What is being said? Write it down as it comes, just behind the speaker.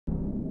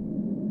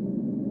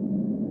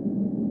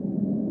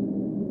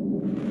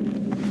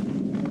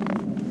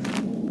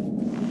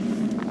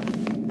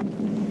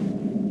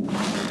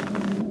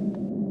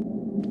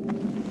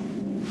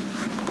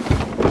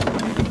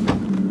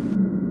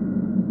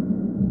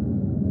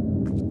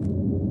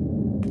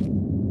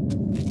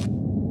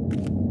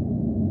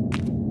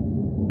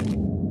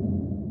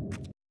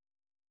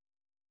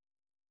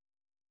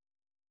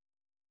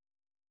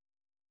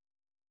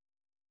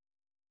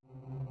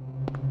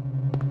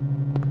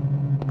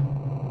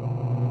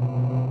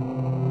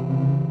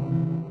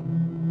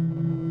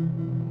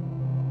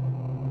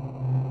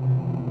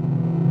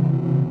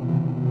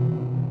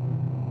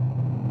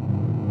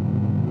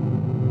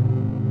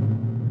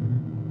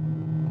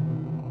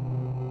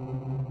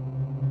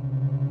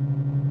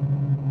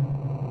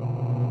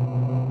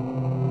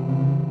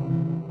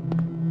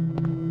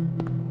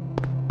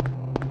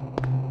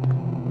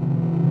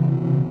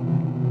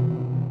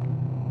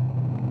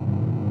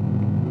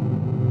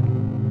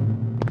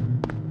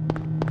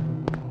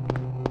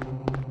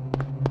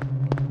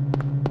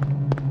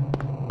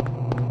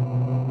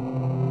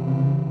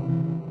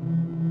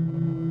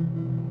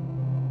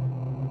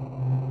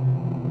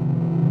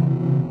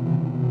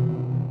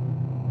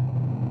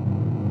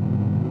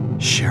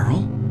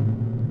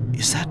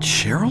Is that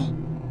Cheryl?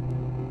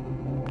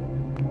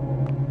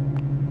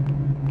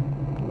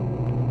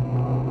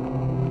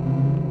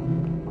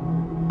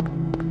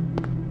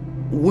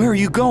 Where are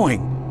you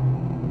going?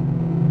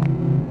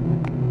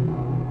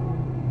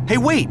 Hey,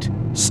 wait!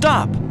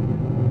 Stop!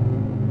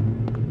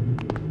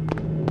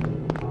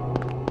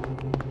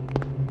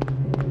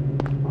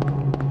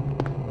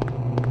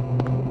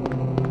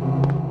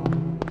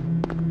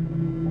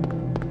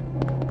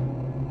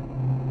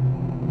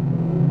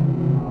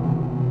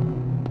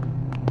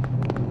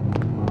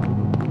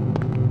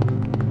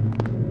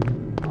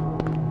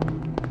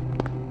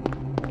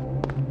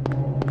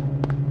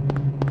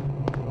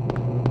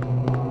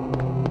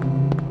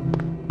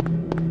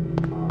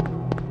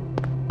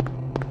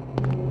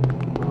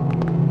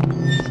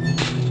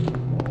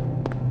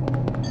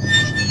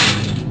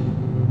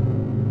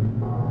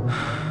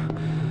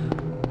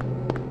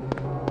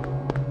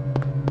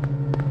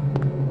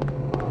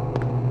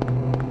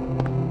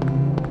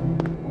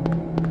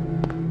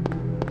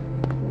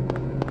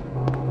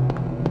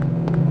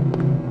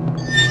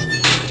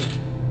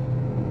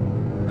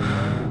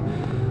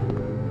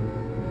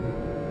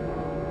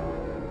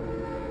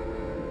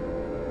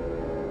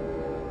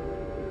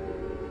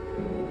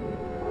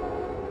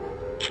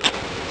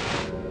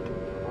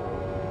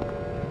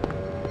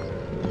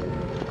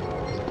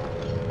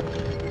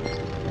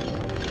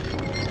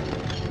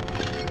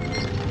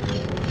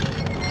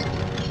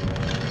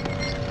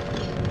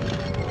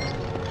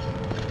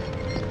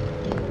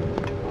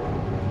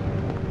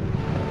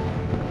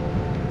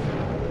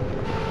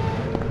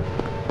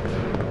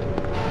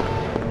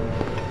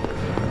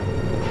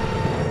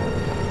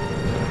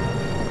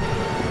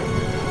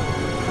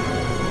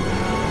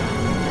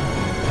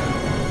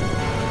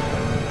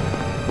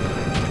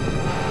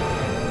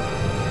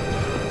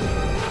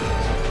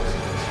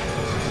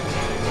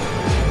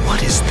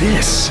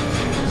 This?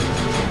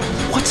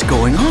 What's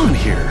going on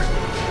here?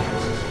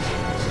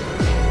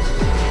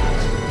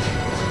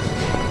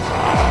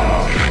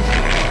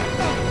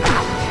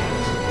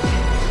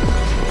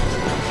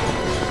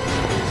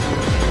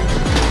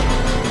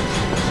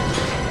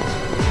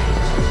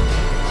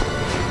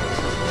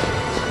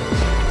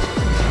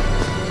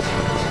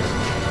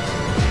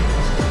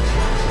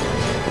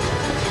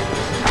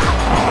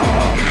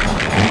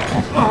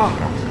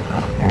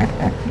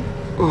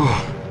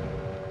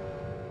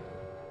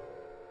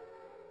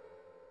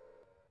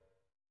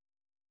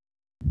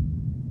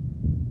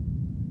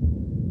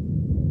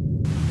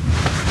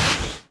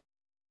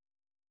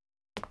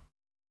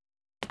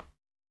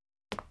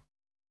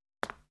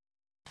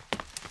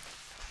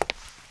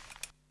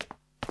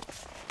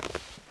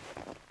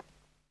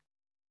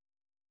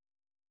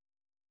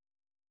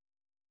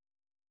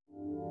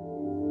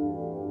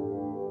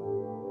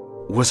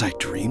 Was I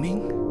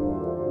dreaming?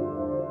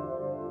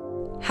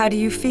 How do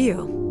you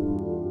feel?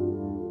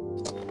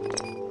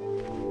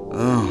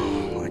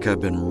 Oh, like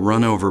I've been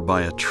run over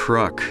by a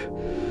truck.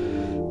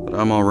 But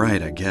I'm all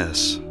right, I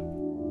guess.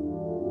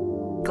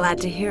 Glad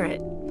to hear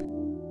it.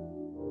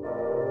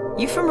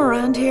 You from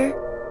around here?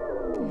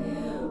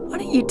 Why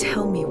don't you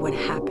tell me what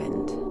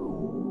happened?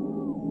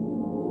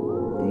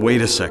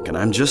 Wait a second,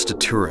 I'm just a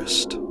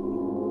tourist.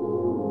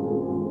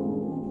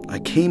 I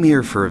came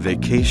here for a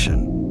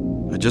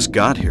vacation. I just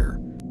got here.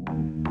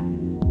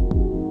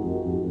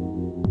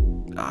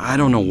 I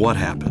don't know what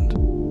happened.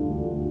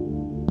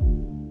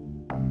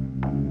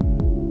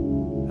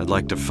 I'd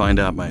like to find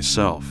out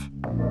myself.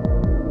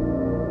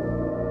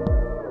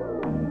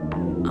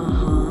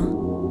 Uh-huh.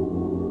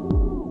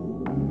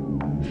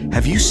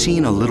 Have you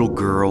seen a little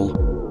girl?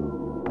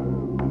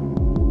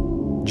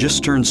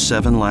 Just turned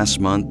 7 last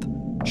month,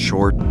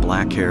 short,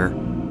 black hair.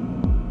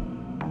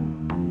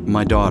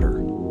 My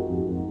daughter.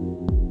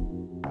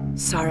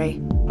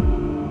 Sorry.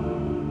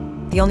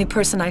 The only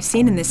person I've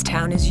seen in this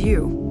town is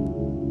you.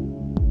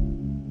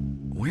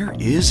 Where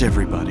is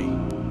everybody?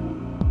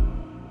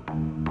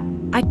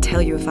 I'd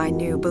tell you if I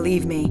knew,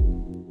 believe me.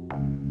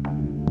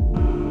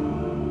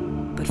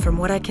 But from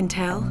what I can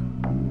tell,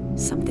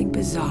 something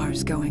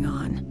bizarre's going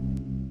on.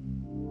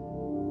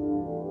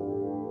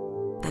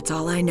 That's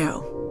all I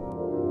know.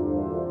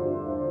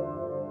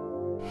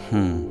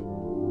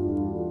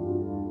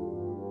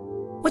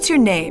 What's your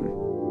name?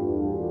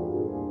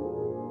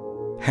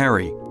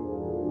 Harry.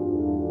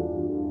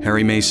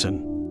 Harry Mason.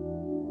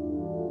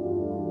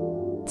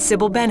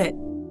 Sybil Bennett.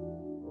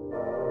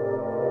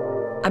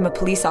 I'm a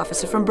police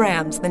officer from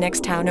Brams, the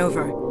next town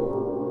over.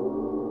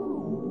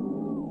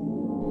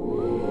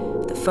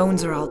 The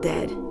phones are all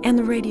dead, and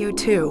the radio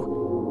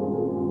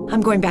too. I'm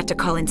going back to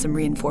call in some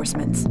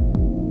reinforcements.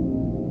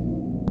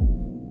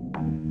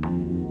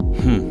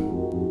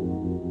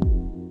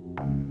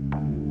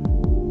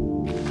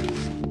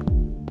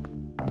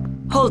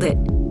 Hold it.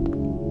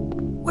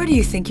 Where do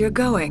you think you're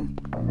going?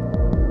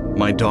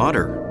 My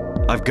daughter.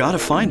 I've got to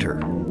find her.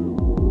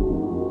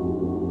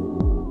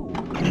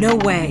 No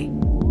way.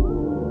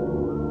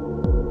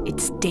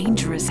 It's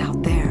dangerous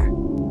out there.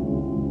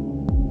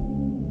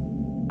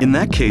 In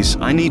that case,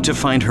 I need to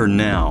find her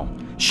now.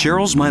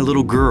 Cheryl's my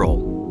little girl.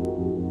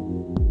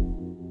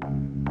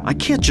 I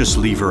can't just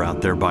leave her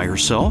out there by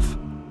herself.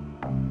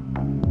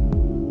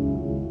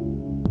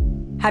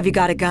 Have you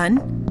got a gun?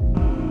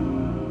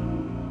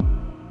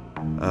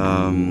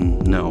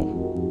 No.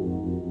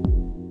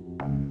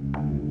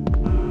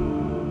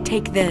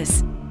 Take this,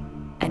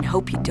 and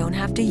hope you don't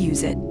have to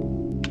use it.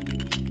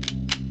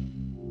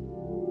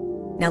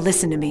 Now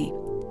listen to me.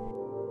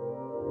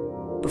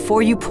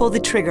 Before you pull the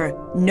trigger,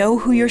 know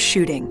who you're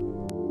shooting.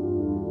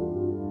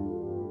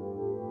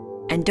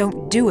 And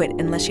don't do it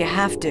unless you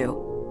have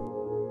to.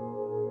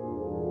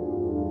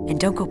 And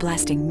don't go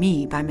blasting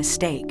me by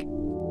mistake.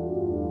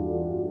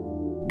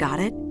 Got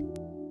it?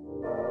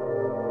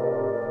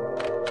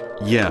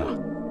 Yeah,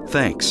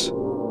 thanks.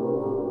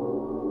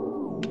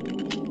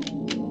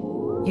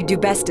 You do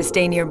best to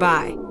stay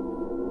nearby.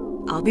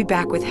 I'll be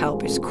back with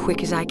help as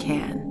quick as I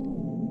can.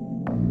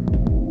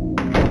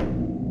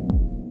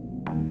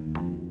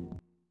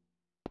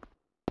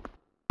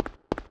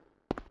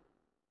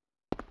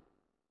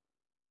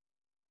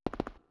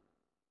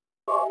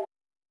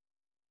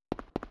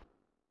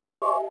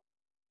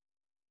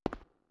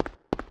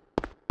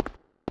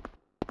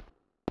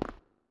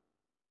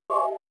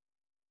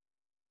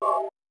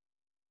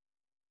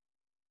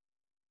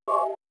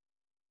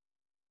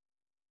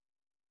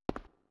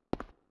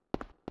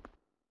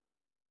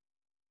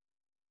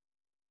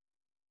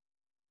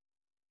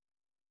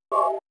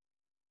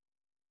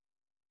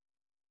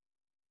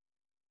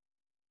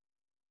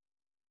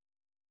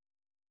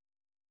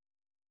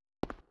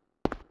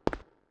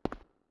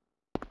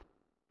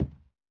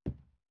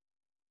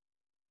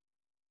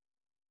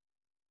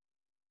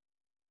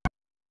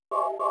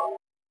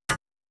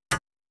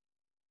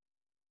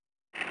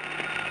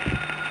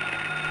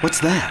 What's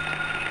that?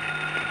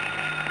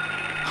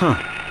 Huh,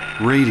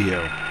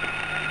 radio.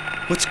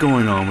 What's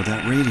going on with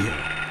that radio?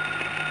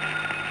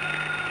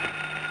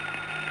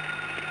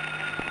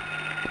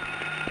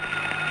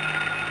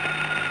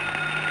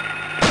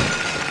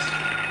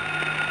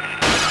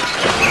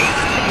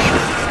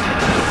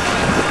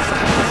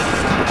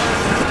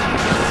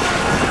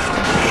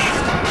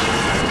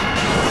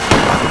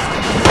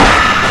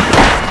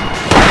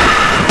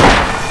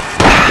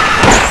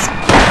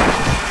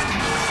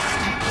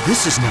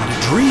 This is not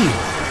a dream.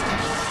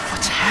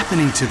 What's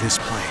happening to this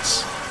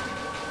place?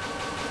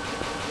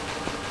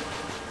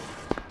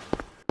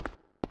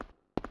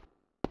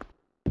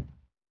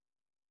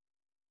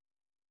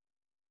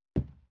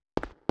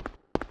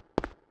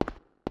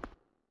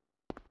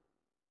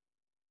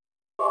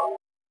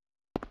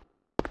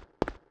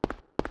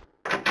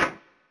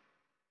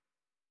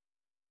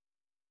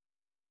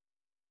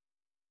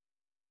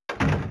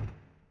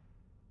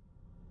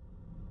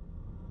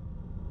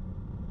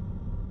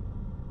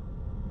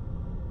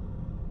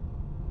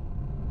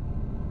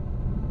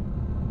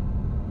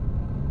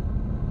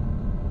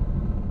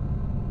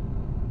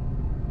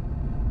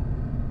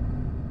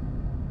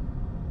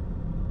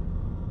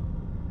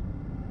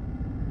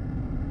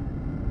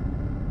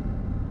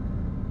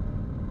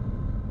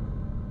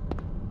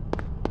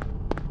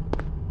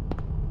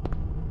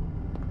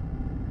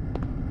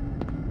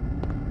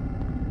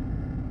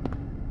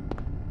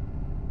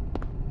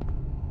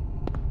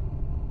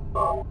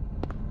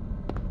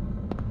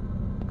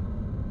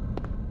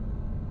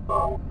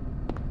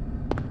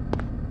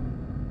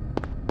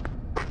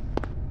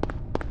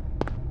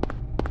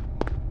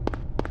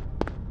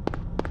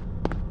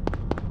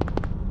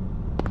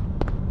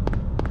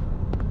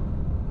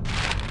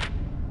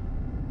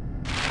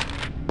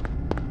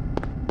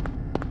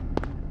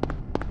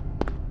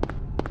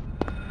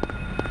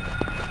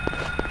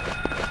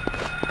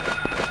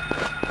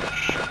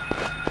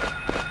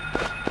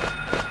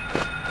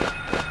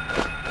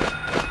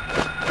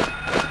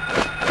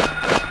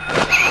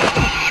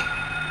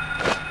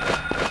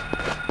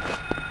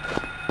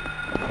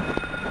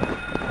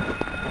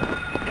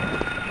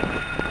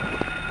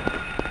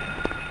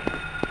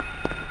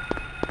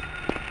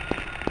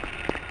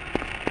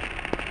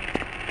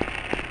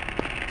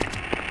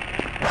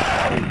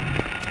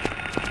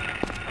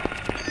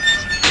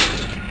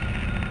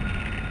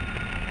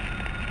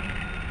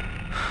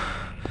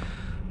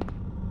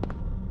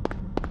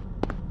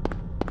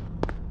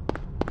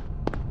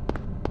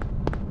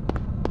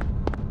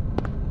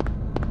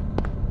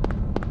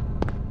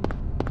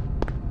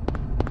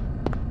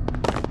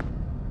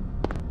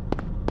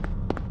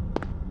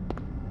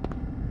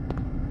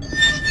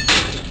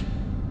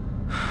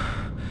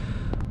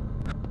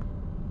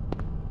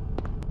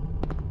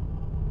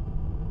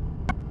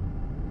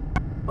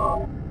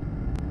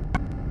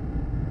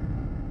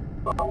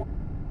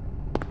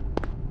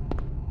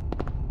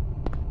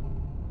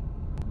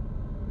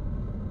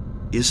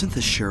 Isn't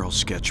the Cheryl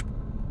sketch...